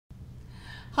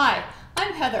Hi,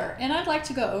 I'm Heather, and I'd like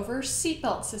to go over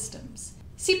seatbelt systems.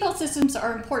 Seatbelt systems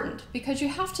are important because you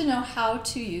have to know how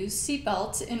to use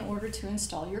seatbelts in order to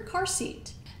install your car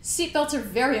seat. Seatbelts are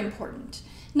very important.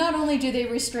 Not only do they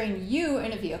restrain you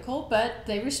in a vehicle, but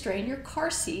they restrain your car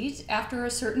seat after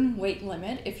a certain weight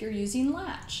limit if you're using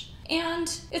latch.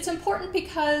 And it's important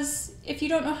because if you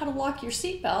don't know how to lock your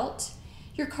seatbelt,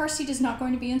 your car seat is not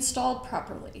going to be installed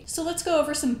properly. So let's go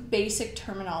over some basic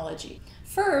terminology.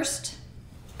 First,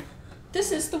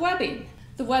 this is the webbing.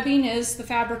 The webbing is the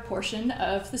fabric portion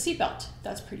of the seatbelt.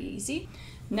 That's pretty easy.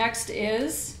 Next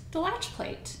is the latch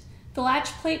plate. The latch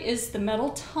plate is the metal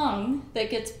tongue that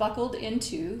gets buckled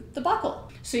into the buckle.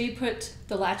 So you put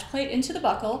the latch plate into the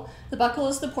buckle. The buckle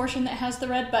is the portion that has the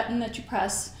red button that you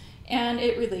press, and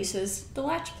it releases the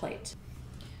latch plate.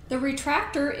 The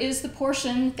retractor is the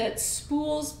portion that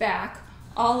spools back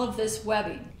all of this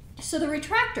webbing. So the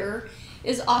retractor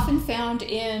is often found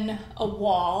in a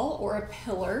wall or a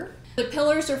pillar. The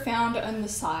pillars are found on the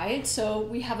side, so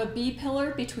we have a B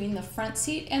pillar between the front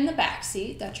seat and the back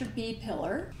seat. That's your B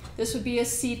pillar. This would be a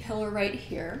C pillar right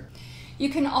here. You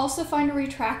can also find a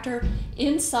retractor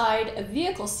inside a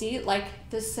vehicle seat, like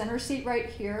this center seat right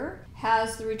here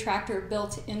has the retractor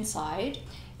built inside.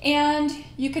 And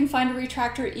you can find a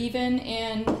retractor even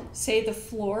in, say, the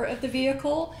floor of the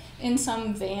vehicle. In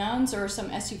some vans or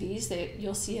some SUVs,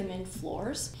 you'll see them in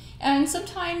floors. And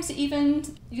sometimes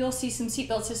even you'll see some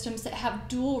seatbelt systems that have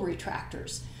dual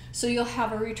retractors. So you'll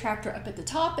have a retractor up at the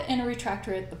top and a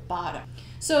retractor at the bottom.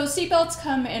 So seatbelts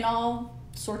come in all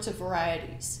sorts of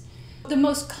varieties. The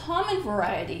most common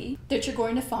variety that you're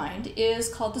going to find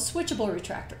is called the switchable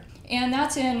retractor. And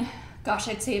that's in, gosh,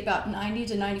 I'd say about 90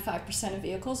 to 95% of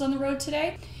vehicles on the road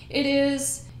today. It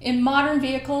is, in modern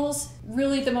vehicles,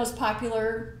 really the most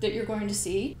popular that you're going to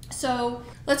see. So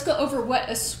let's go over what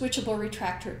a switchable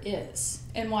retractor is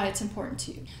and why it's important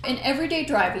to you. In everyday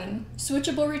driving,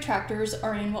 switchable retractors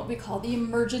are in what we call the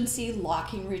emergency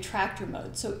locking retractor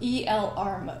mode, so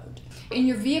ELR mode. In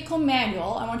your vehicle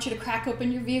manual, I want you to crack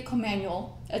open your vehicle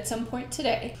manual at some point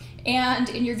today, and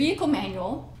in your vehicle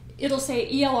manual, it'll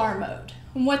say ELR mode.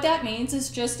 And what that means is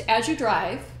just as you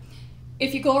drive,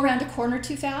 if you go around a corner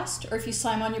too fast or if you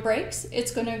slam on your brakes,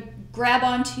 it's going to grab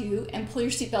onto you and pull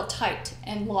your seatbelt tight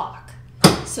and lock.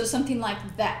 So something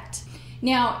like that.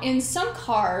 Now, in some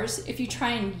cars, if you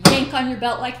try and yank on your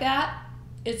belt like that,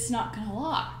 it's not going to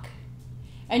lock.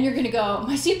 And you're going to go,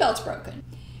 my seatbelt's broken.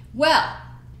 Well,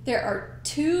 there are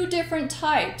two different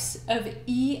types of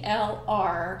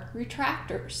ELR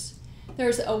retractors.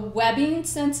 There's a webbing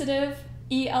sensitive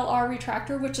ELR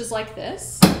retractor, which is like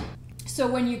this. So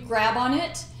when you grab on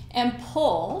it and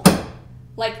pull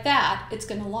like that, it's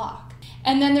going to lock.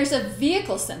 And then there's a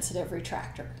vehicle sensitive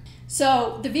retractor.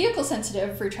 So the vehicle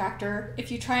sensitive retractor,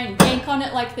 if you try and yank on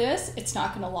it like this, it's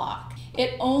not going to lock.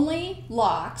 It only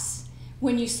locks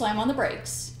when you slam on the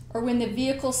brakes or when the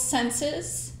vehicle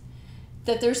senses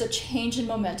that there's a change in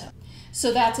momentum.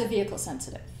 So that's a vehicle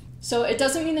sensitive. So it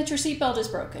doesn't mean that your seatbelt is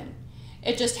broken.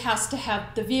 It just has to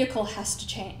have, the vehicle has to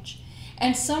change.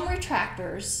 And some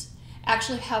retractors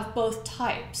actually have both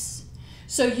types.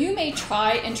 So you may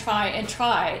try and try and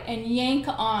try and yank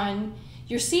on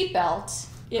your seatbelt.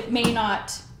 It may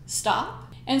not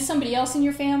stop. And somebody else in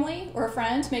your family or a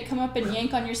friend may come up and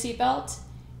yank on your seatbelt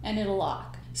and it'll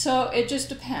lock. So it just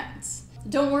depends.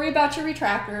 Don't worry about your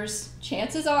retractors.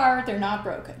 Chances are they're not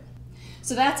broken.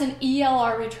 So that's an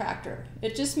ELR retractor.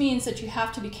 It just means that you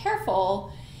have to be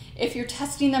careful if you're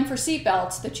testing them for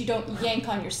seatbelts that you don't yank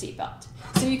on your seatbelt.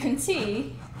 So you can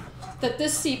see that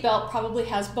this seatbelt probably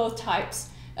has both types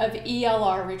of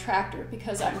ELR retractor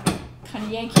because I'm kind of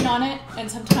yanking on it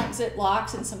and sometimes it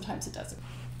locks and sometimes it doesn't.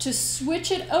 To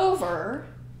switch it over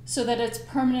so that it's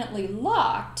permanently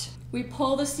locked, we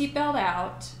pull the seatbelt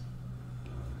out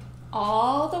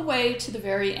all the way to the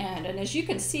very end. And as you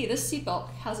can see, this seatbelt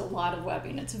has a lot of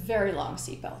webbing. It's a very long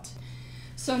seatbelt.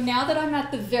 So now that I'm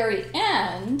at the very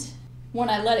end, when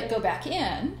I let it go back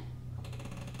in,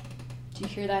 do you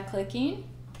hear that clicking?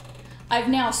 I've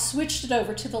now switched it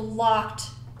over to the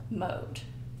locked mode.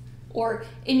 Or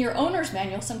in your owner's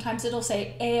manual, sometimes it'll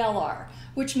say ALR,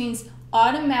 which means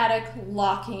automatic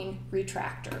locking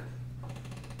retractor.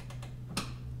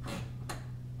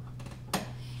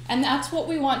 And that's what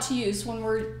we want to use when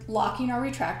we're locking our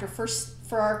retractor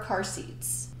for our car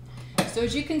seats. So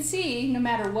as you can see, no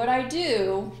matter what I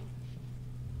do,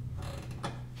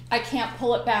 I can't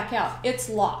pull it back out. It's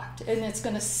locked and it's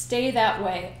going to stay that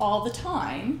way all the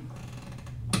time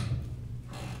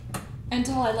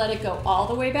until I let it go all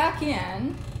the way back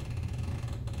in.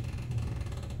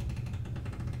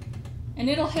 And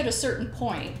it'll hit a certain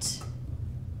point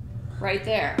right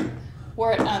there.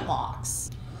 where it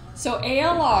unlocks. So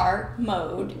ELR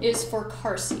mode is for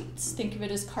car seats. Think of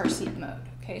it as car seat mode.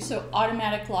 Okay, so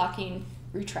automatic locking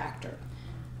retractor.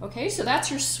 Okay, so that's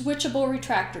your switchable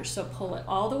retractor. So pull it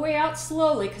all the way out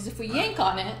slowly, because if we yank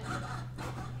on it,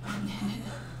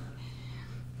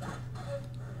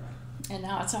 and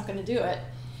now it's not going to do it.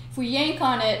 If we yank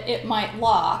on it, it might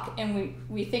lock, and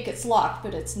we think it's locked,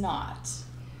 but it's not.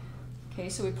 Okay,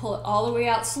 so we pull it all the way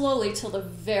out slowly till the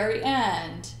very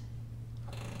end,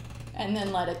 and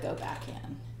then let it go back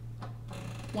in.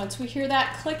 Once we hear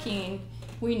that clicking,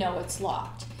 we know it's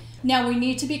locked. Now we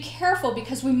need to be careful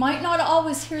because we might not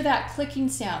always hear that clicking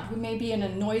sound. We may be in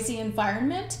a noisy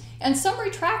environment, and some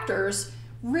retractors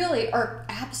really are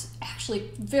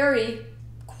actually very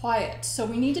quiet. So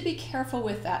we need to be careful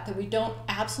with that we don't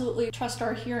absolutely trust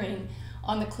our hearing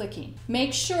on the clicking.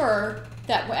 Make sure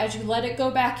that as you let it go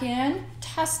back in,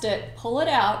 test it, pull it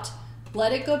out,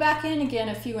 let it go back in again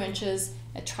a few inches,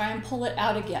 and try and pull it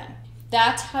out again.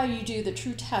 That's how you do the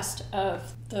true test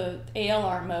of the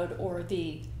ELR mode or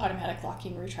the automatic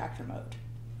locking retractor mode.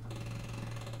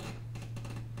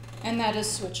 And that is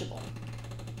switchable.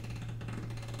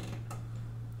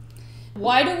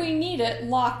 Why do we need it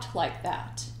locked like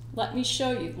that? Let me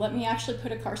show you. Let me actually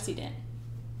put a car seat in.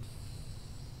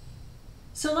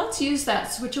 So let's use that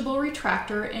switchable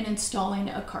retractor in installing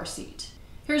a car seat.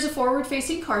 Here's a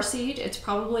forward-facing car seat. It's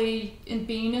probably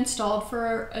being installed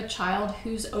for a child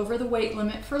who's over the weight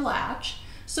limit for latch,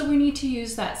 so we need to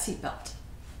use that seat belt.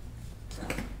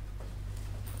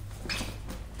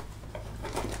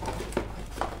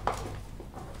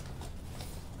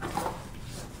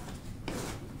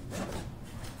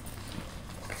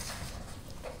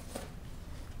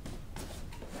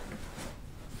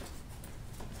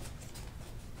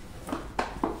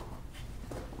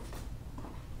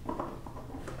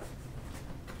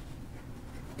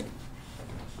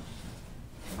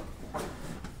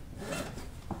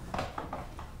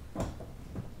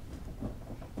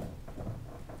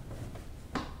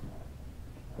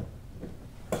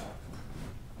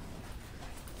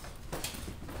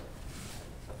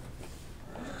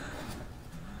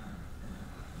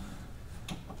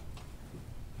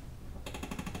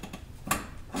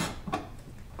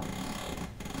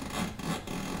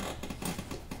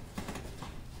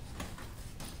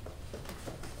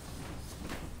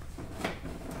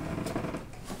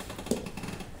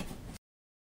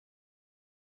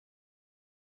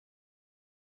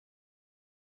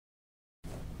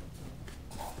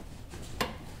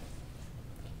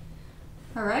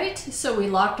 All right, so we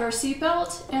locked our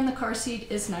seatbelt and the car seat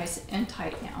is nice and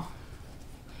tight now.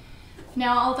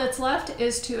 Now all that's left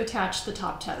is to attach the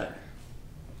top tether.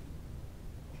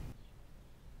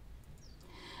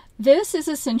 This is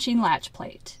a cinching latch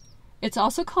plate. It's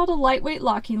also called a lightweight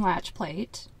locking latch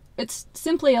plate. It's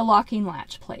simply a locking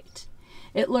latch plate.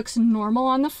 It looks normal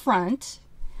on the front,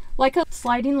 like a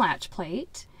sliding latch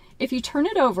plate. If you turn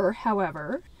it over,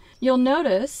 however, you'll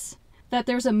notice that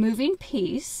there's a moving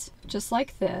piece, just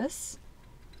like this,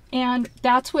 and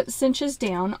that's what cinches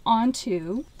down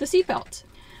onto the seatbelt.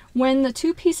 When the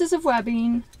two pieces of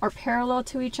webbing are parallel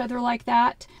to each other like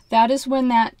that, that is when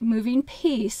that moving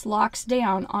piece locks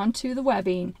down onto the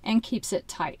webbing and keeps it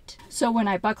tight. So when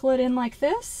I buckle it in like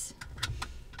this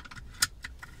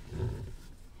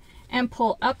and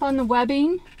pull up on the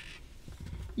webbing,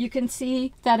 you can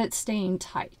see that it's staying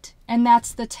tight. And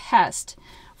that's the test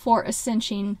for a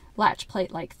cinching latch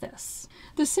plate like this.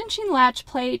 The cinching latch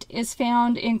plate is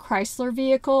found in Chrysler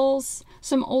vehicles,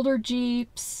 some older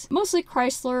Jeeps, mostly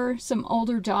Chrysler, some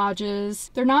older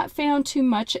Dodges. They're not found too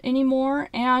much anymore,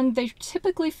 and they're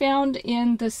typically found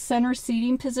in the center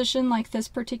seating position, like this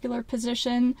particular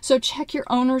position. So check your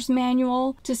owner's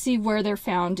manual to see where they're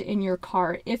found in your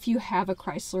car if you have a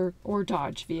Chrysler or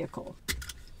Dodge vehicle.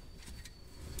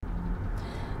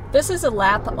 This is a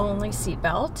lap-only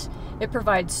seatbelt. It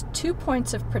provides 2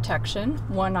 points of protection,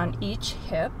 one on each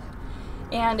hip,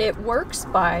 and it works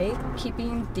by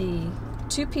keeping the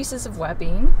two pieces of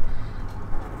webbing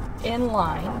in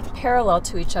line parallel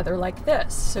to each other like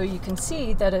this. So you can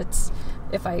see that it's,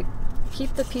 if I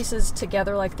keep the pieces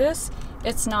together like this,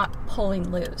 it's not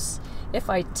pulling loose. If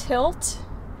I tilt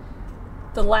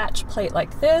the latch plate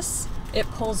like this, it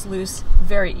pulls loose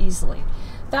very easily.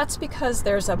 That's because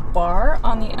there's a bar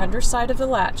on the underside of the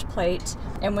latch plate,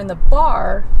 and when the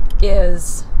bar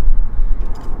is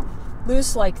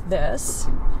loose like this,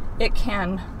 it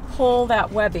can pull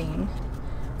that webbing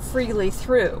freely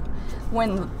through.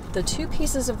 When the two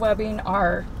pieces of webbing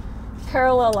are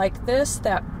parallel like this,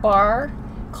 that bar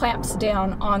clamps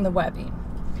down on the webbing.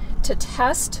 To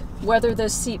test whether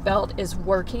this seatbelt is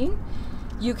working,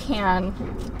 you can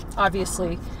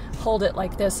obviously hold it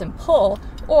like this and pull,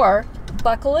 or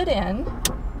buckle it in,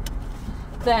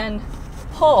 then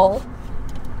pull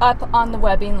up on the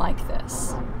webbing like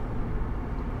this.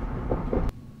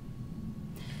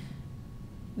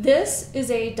 This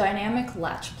is a dynamic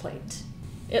latch plate.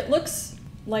 It looks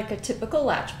like a typical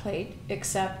latch plate,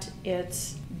 except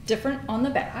it's different on the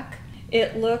back.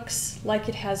 It looks like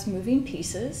it has moving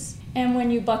pieces, and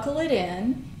when you buckle it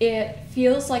in, it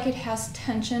feels like it has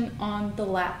tension on the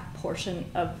lap portion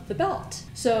of the belt.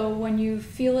 So when you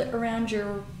feel it around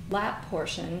your lap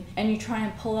portion and you try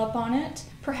and pull up on it,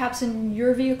 perhaps in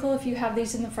your vehicle, if you have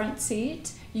these in the front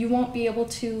seat, you won't be able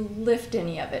to lift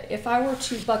any of it. If I were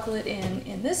to buckle it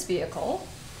in this vehicle,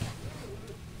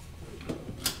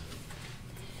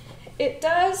 it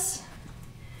does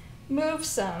move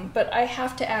some, but I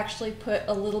have to actually put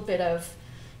a little bit of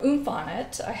oomph on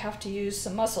it. I have to use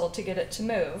some muscle to get it to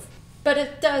move, but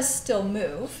it does still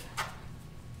move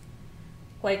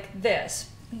like this.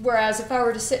 Whereas if I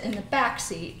were to sit in the back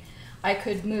seat, I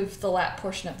could move the lap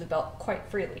portion of the belt quite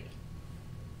freely.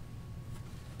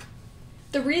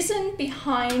 The reason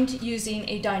behind using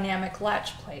a dynamic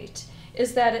latch plate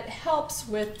is that it helps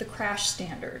with the crash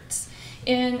standards.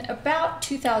 In about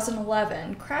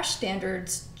 2011, crash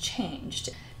standards changed.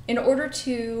 In order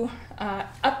to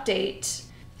update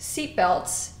seat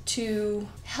belts to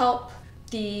help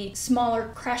the smaller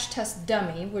crash test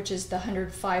dummy, which is the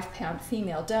 105-pound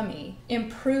female dummy,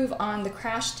 improve on the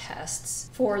crash tests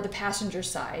for the passenger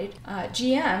side,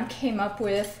 GM came up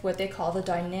with what they call the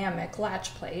dynamic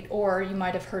latch plate, or you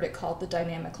might have heard it called the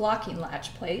dynamic locking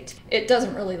latch plate. It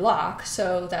doesn't really lock,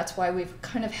 so that's why we've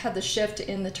kind of had the shift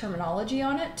in the terminology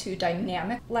on it to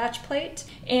dynamic latch plate.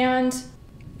 And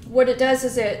what it does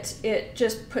is it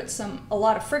just puts a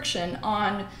lot of friction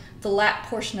on the lap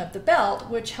portion of the belt,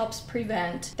 which helps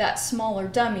prevent that smaller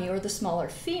dummy or the smaller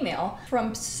female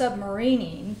from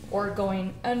submarining or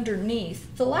going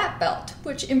underneath the lap belt,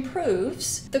 which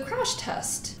improves the crash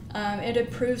test. It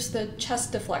improves the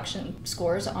chest deflection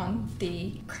scores on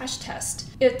the crash test.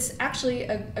 It's actually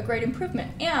a great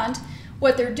improvement. And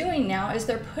what they're doing now is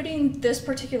they're putting this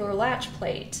particular latch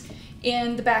plate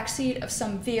in the back seat of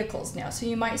some vehicles now. So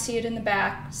you might see it in the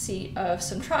back seat of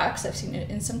some trucks. I've seen it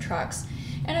in some trucks.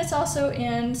 And it's also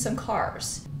in some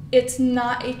cars. It's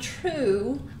not a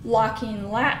true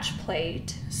locking latch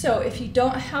plate. So if you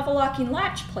don't have a locking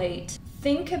latch plate,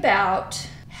 think about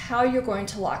how you're going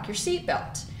to lock your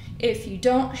seatbelt. If you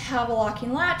don't have a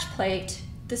locking latch plate,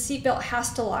 the seatbelt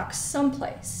has to lock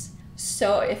someplace.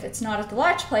 So if it's not at the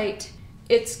latch plate,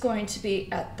 it's going to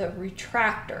be at the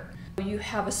retractor. You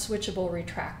have a switchable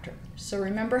retractor. So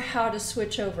remember how to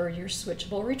switch over your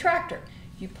switchable retractor.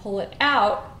 You pull it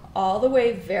out all the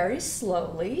way very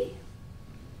slowly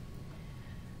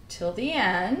till the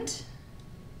end,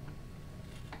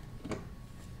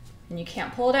 and you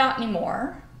can't pull it out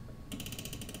anymore.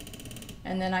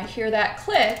 And then I hear that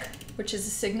click, which is a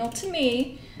signal to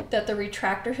me that the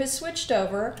retractor has switched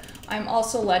over. I'm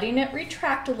also letting it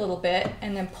retract a little bit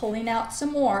and then pulling out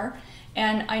some more,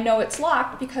 and I know it's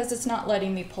locked because it's not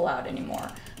letting me pull out anymore.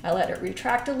 I let it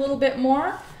retract a little bit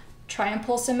more, try and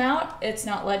pull some out. It's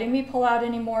not letting me pull out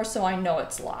anymore, so I know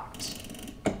it's locked.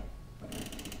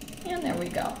 And there we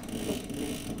go.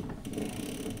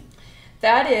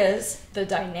 That is the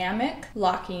dynamic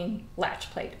locking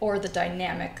latch plate, or the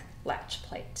dynamic latch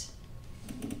plate.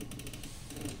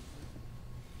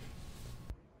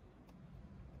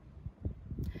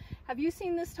 Have you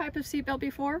seen this type of seatbelt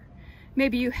before?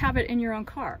 Maybe you have it in your own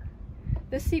car.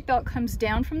 This seatbelt comes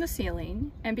down from the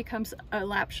ceiling and becomes a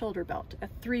lap shoulder belt, a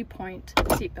 3-point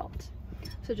seatbelt.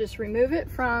 So just remove it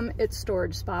from its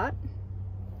storage spot,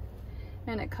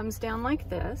 and it comes down like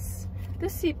this.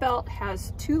 This seatbelt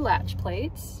has 2 latch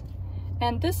plates,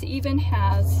 and this even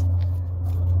has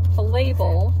a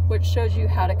label which shows you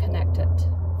how to connect it.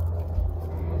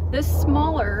 This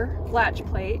smaller latch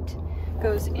plate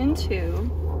goes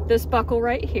into this buckle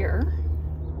right here,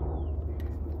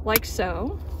 like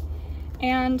so.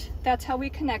 And that's how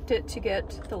we connect it to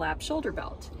get the lap shoulder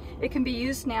belt. It can be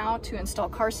used now to install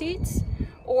car seats,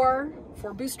 or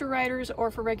for booster riders, or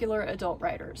for regular adult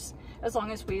riders, as long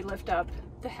as we lift up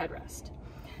the headrest.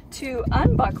 To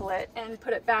unbuckle it and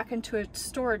put it back into its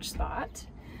storage spot,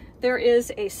 there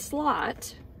is a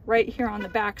slot right here on the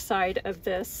back side of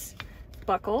this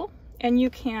buckle, and you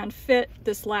can fit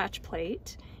this latch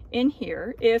plate in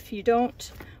here. If you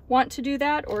don't want to do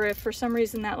that, or if for some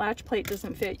reason that latch plate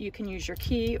doesn't fit, you can use your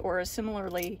key or a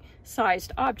similarly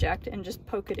sized object and just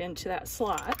poke it into that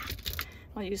slot.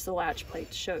 I'll use the latch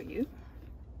plate to show you.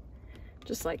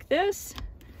 Just like this,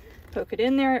 poke it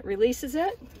in there, it releases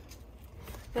it.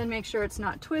 Then make sure it's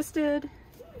not twisted,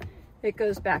 It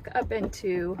goes back up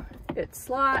into its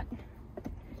slot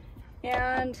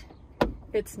and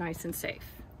it's nice and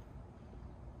safe.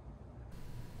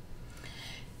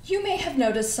 You may have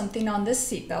noticed something on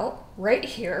this seatbelt right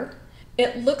here.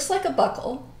 It looks like a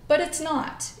buckle, but it's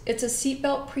not. It's a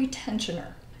seatbelt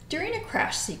pretensioner. During a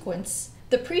crash sequence,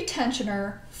 the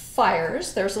pretensioner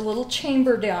fires. There's a little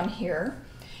chamber down here,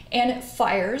 and it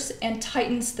fires and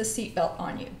tightens the seatbelt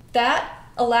on you. That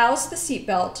allows the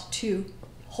seatbelt to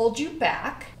hold you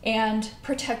back and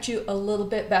protect you a little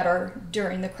bit better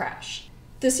during the crash.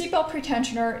 The seatbelt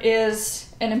pretensioner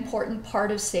is an important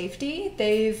part of safety.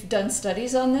 They've done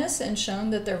studies on this and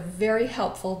shown that they're very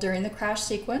helpful during the crash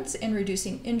sequence in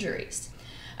reducing injuries.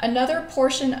 Another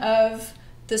portion of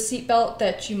the seatbelt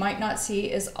that you might not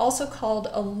see is also called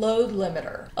a load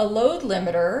limiter. A load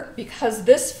limiter, because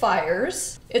this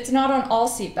fires, it's not on all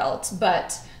seatbelts,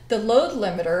 but the load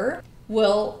limiter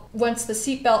will, once the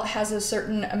seatbelt has a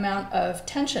certain amount of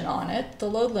tension on it, the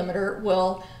load limiter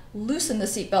will loosen the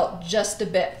seatbelt just a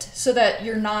bit so that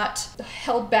you're not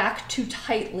held back too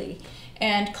tightly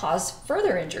and cause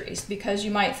further injuries, because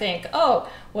you might think, oh,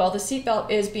 well, the seatbelt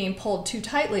is being pulled too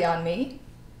tightly on me.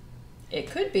 It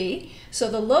could be.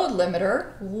 So the load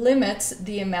limiter limits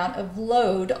the amount of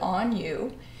load on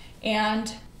you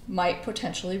and might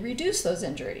potentially reduce those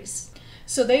injuries.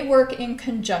 So they work in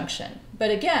conjunction.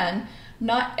 But again,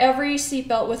 not every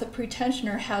seatbelt with a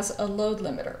pretensioner has a load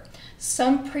limiter.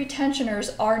 Some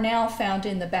pretensioners are now found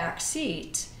in the back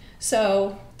seat,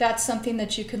 so that's something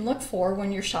that you can look for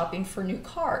when you're shopping for new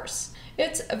cars.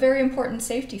 It's a very important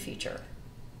safety feature.